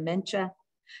struggling with dementia.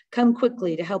 Come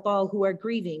quickly to help all who are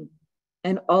grieving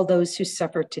and all those who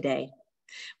suffer today.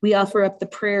 We offer up the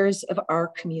prayers of our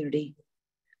community.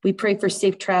 We pray for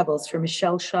safe travels for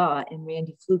Michelle Shaw and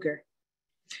Randy Pfluger.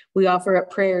 We offer up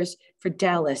prayers for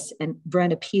Dallas and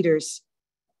Brenna Peters,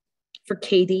 for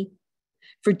Katie,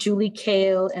 for Julie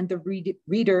Kale and the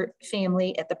Reeder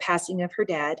family at the passing of her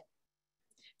dad,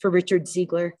 for Richard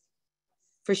Ziegler,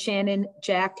 for Shannon,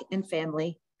 Jack and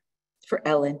family, for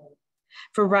Ellen,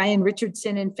 for Ryan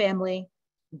Richardson and family,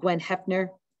 Gwen Hefner,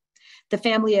 the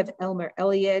family of Elmer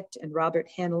Elliott and Robert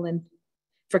Hanlon,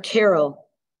 for Carol,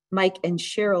 Mike and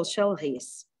Cheryl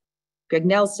Shellhase, Greg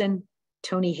Nelson,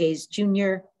 Tony Hayes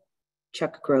Jr.,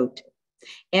 Chuck Grote,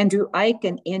 Andrew Ike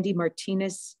and Andy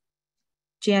Martinez,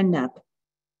 Jan Knupp,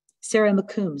 Sarah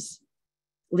McCombs,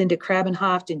 Linda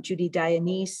Krabenhoft and Judy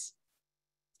Dionese,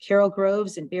 Carol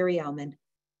Groves and Barry Alman,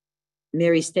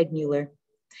 Mary Stegmuller,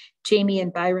 Jamie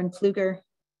and Byron Pfluger,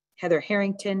 Heather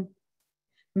Harrington,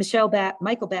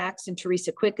 Michael Bax and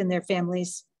Teresa Quick and their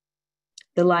families,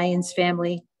 the Lyons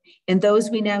family, and those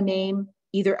we now name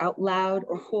either out loud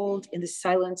or hold in the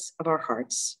silence of our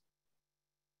hearts.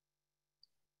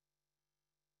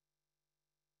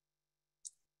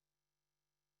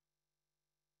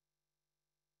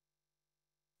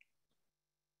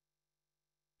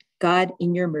 God,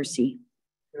 in your mercy,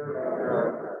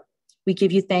 we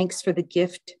give you thanks for the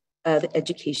gift of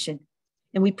education,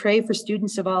 and we pray for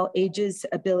students of all ages,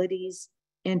 abilities,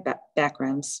 and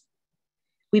backgrounds.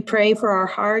 We pray for our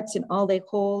hearts and all they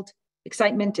hold,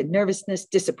 excitement and nervousness,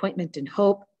 disappointment and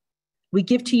hope. We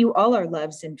give to you all our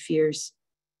loves and fears.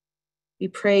 We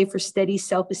pray for steady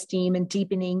self-esteem and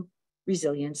deepening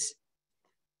resilience.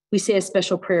 We say a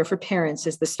special prayer for parents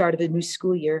as the start of a new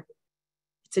school year.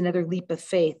 It's another leap of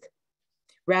faith.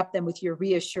 Wrap them with your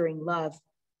reassuring love.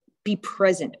 Be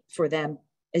present for them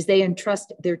as they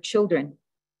entrust their children.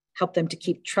 Help them to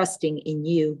keep trusting in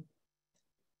you.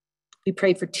 We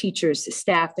pray for teachers,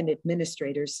 staff, and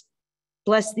administrators.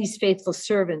 Bless these faithful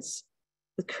servants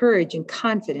with courage and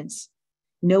confidence,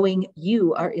 knowing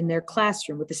you are in their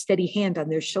classroom with a steady hand on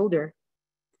their shoulder.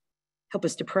 Help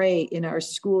us to pray in our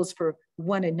schools for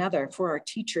one another, for our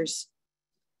teachers.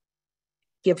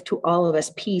 Give to all of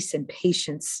us peace and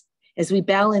patience as we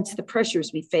balance the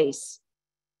pressures we face.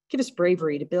 Give us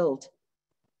bravery to build.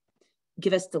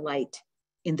 Give us delight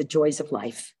in the joys of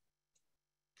life.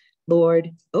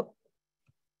 Lord,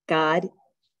 God,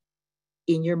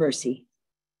 in your mercy,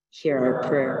 hear our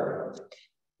prayer.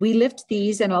 We lift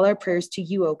these and all our prayers to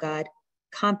you, O God,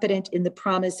 confident in the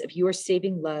promise of your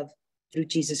saving love through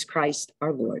Jesus Christ,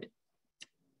 our Lord.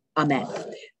 Amen.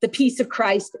 The peace of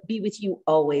Christ be with you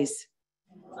always.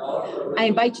 I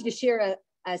invite you to share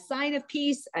a sign of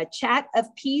peace, a chat of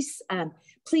peace.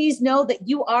 Please know that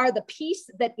you are the peace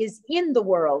that is in the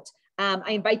world.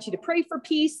 I invite you to pray for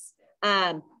peace.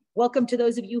 Welcome to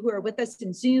those of you who are with us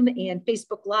in Zoom and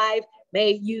Facebook Live.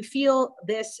 May you feel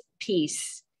this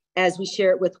peace as we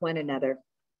share it with one another.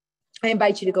 I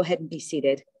invite you to go ahead and be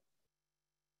seated.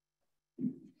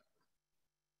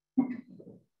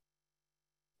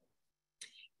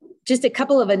 Just a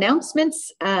couple of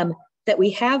announcements that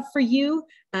we have for you.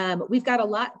 We've got a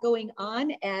lot going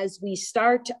on as we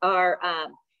start our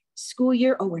school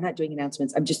year. Oh, we're not doing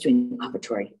announcements. I'm just doing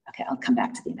offertory. Okay, I'll come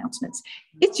back to the announcements.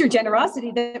 It's your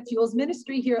generosity that fuels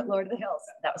ministry here at Lord of the Hills.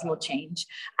 That was a little change.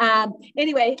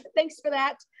 Anyway, thanks for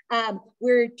that.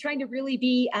 We're trying to really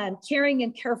be caring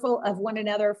and careful of one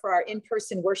another for our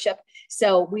in-person worship.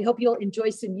 So we hope you'll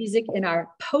enjoy some music in our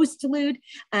postlude,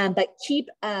 but keep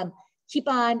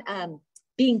on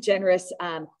being generous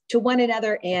to one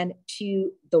another and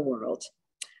to the world.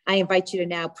 I invite you to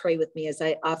now pray with me as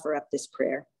I offer up this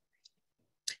prayer.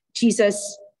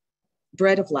 Jesus,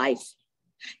 bread of life,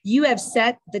 you have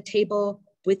set the table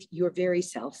with your very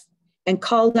self and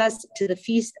called us to the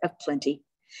feast of plenty.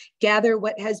 Gather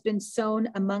what has been sown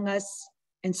among us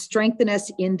and strengthen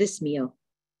us in this meal.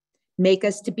 Make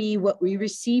us to be what we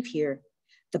receive here,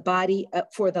 the body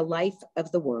for the life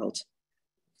of the world.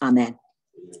 Amen.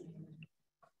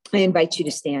 I invite you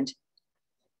to stand.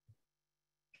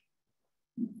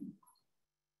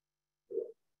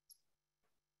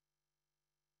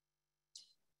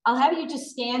 I'll have you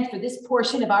just stand for this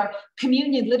portion of our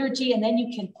communion liturgy, and then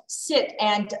you can sit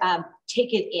and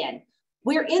take it in.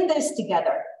 We're in this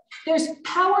together. There's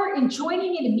power in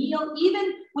joining in a meal,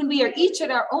 even when we are each at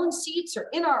our own seats or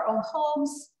in our own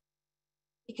homes,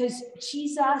 because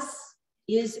Jesus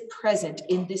is present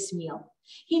in this meal.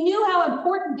 He knew how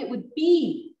important it would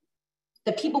be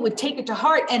that people would take it to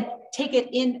heart and take it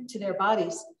into their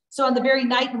bodies. So on the very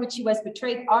night in which he was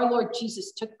betrayed, our Lord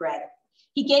Jesus took bread.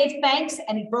 He gave thanks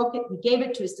and he broke it. He gave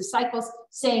it to his disciples,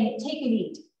 saying, "Take and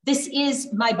eat. This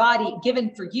is my body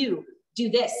given for you. Do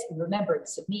this in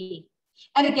remembrance of me."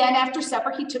 And again, after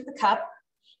supper, he took the cup.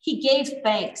 He gave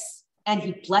thanks and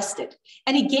he blessed it.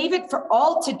 And he gave it for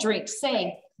all to drink,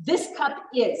 saying, "This cup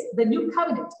is the new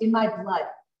covenant in my blood,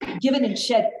 given and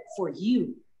shed for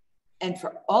you and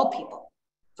for all people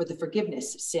for the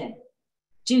forgiveness of sin.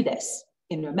 Do this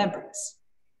in remembrance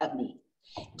of me."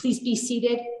 Please be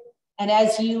seated. And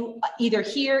as you either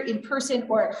here in person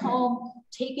or at home,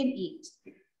 take and eat.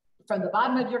 From the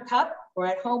bottom of your cup or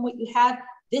at home, what you have,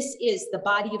 this is the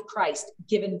body of Christ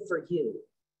given for you.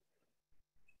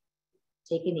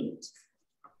 Take and eat.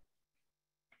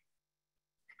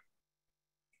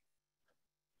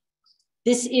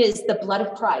 This is the blood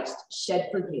of Christ shed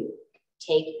for you.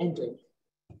 Take and drink.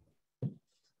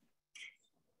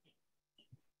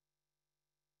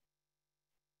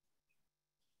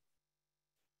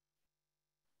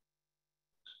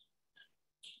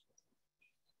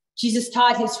 Jesus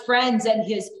taught his friends and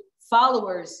his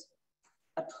followers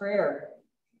a prayer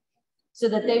so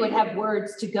that they would have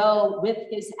words to go with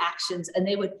his actions, and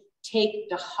they would take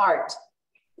to heart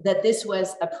that this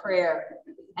was a prayer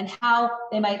and how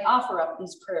they might offer up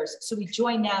these prayers. So we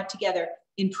join now together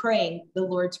in praying the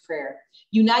Lord's Prayer,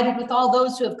 united with all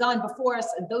those who have gone before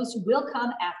us and those who will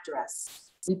come after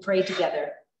us. We pray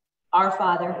together. Our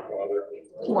Father,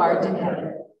 who art in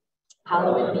heaven,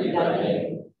 hallowed be thy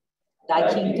name.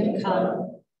 Thy kingdom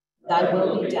come, thy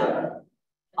will be done,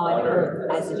 on earth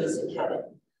as it is in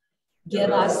heaven.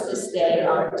 Give us this day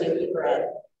our daily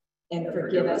bread, and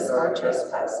forgive us our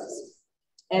trespasses,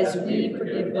 as we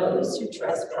forgive those who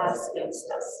trespass against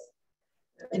us.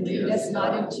 And lead us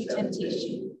not into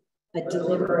temptation, but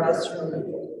deliver us from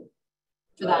evil.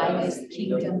 For thine is the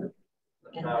kingdom,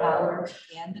 and power,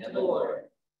 and the glory,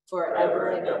 forever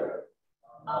and ever.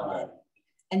 Amen.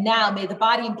 And now may the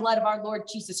body and blood of our Lord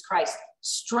Jesus Christ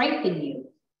strengthen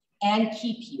you and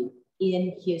keep you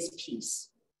in his peace.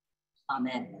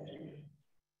 Amen.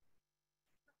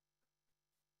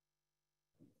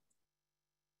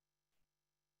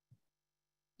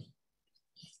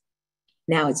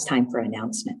 Now it's time for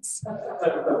announcements.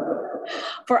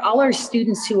 For all our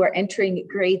students who are entering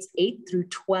grades 8 through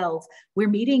 12, we're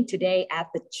meeting today at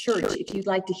the church. If you'd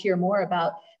like to hear more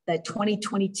about the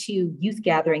 2022 youth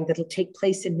gathering that'll take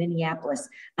place in Minneapolis,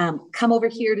 come over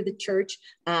here to the church.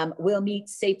 We'll meet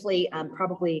safely,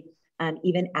 probably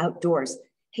even outdoors.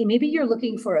 Hey, maybe you're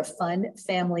looking for a fun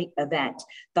family event.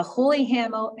 The Holy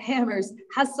Hammers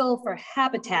Hustle for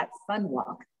Habitat Fun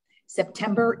Walk,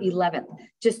 September 11th,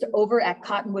 just over at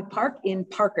Cottonwood Park in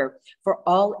Parker for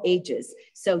all ages.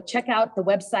 So check out the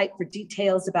website for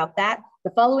details about that.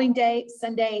 The following day,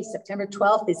 Sunday, September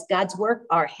 12th, is God's Work,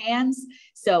 Our Hands.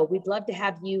 So we'd love to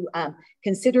have you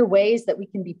consider ways that we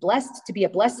can be blessed to be a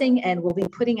blessing, and we'll be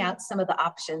putting out some of the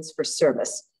options for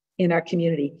service in our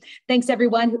community. Thanks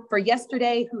everyone for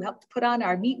yesterday who helped put on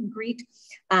our meet and greet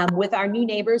with our new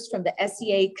neighbors from the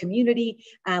SEA community.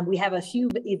 We have a few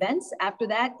events after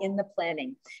that in the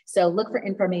planning. So look for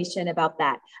information about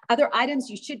that. Other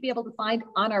items you should be able to find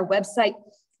on our website.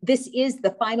 This is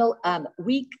the final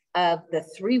week of the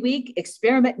 3-week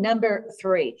experiment number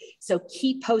 3. So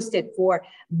keep posted for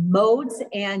modes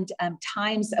and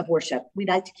times of worship. We'd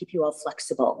like to keep you all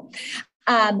flexible.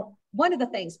 One of the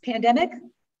things, pandemic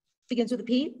begins with a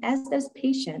P, as does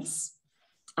patience.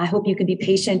 I hope you can be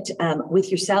patient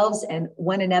with yourselves and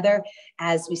one another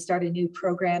as we start a new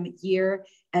program year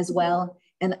as well.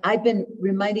 And I've been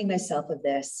reminding myself of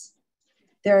this.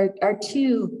 There are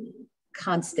two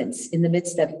constants in the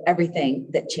midst of everything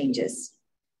that changes.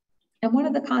 And one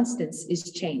of the constants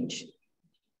is change.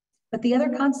 But the other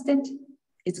constant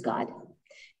is God.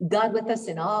 God with us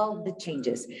in all the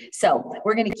changes. So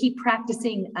we're going to keep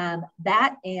practicing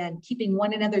that and keeping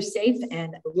one another safe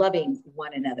and loving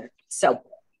one another. So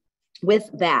with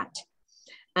that,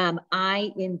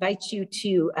 I invite you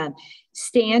to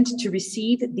stand to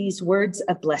receive these words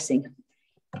of blessing.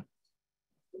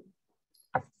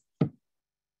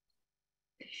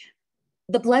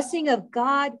 The blessing of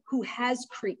God who has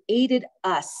created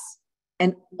us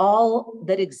and all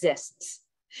that exists.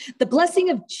 The blessing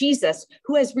of Jesus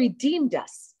who has redeemed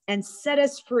us and set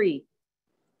us free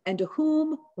and to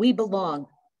whom we belong.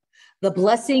 The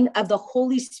blessing of the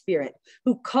Holy Spirit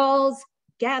who calls,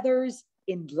 gathers,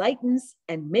 enlightens,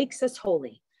 and makes us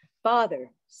holy.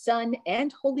 Father, Son,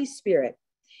 and Holy Spirit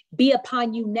be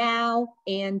upon you now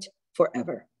and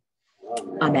forever.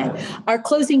 Amen. Our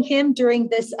closing hymn during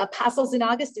this Apostles in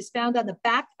August is found on the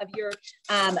back of your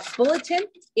bulletin.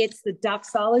 It's the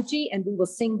doxology, and we will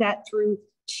sing that through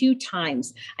 2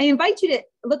 times. I invite you to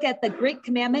look at the Great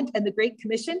Commandment and the Great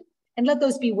Commission, and let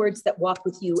those be words that walk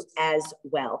with you as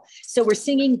well. So we're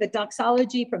singing the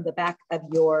doxology from the back of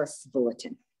your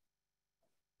bulletin.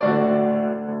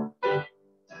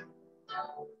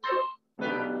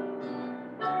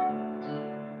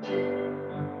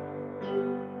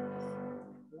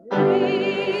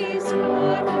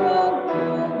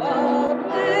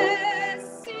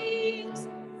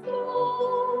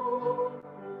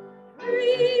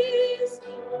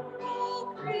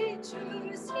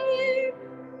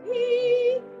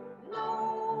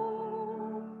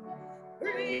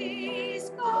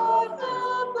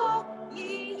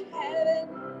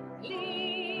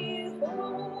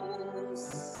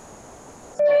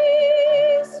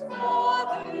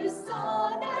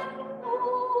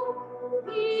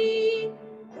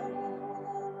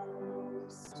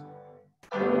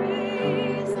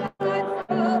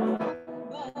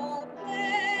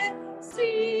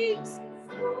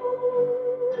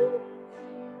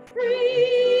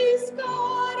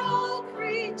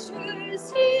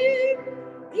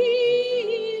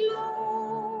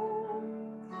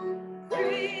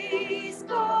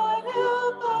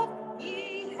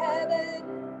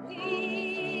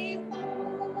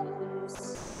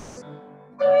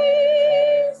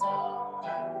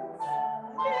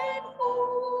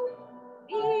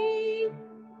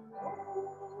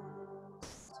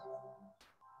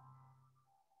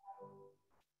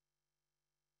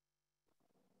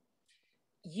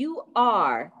 You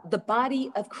are the body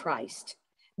of Christ.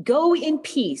 Go in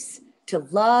peace to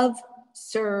love,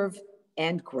 serve,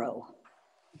 and grow.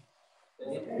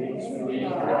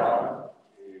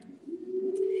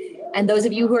 And those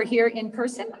of you who are here in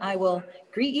person, I will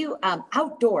greet you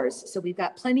outdoors. So we've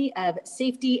got plenty of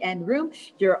safety and room.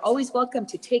 You're always welcome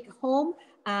to take home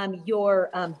your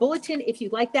bulletin if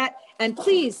you'd like that. And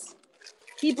please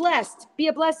be blessed, be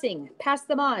a blessing, pass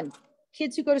them on.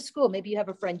 Kids who go to school, maybe you have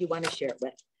a friend you want to share it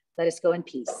with. Let us go in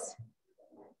peace.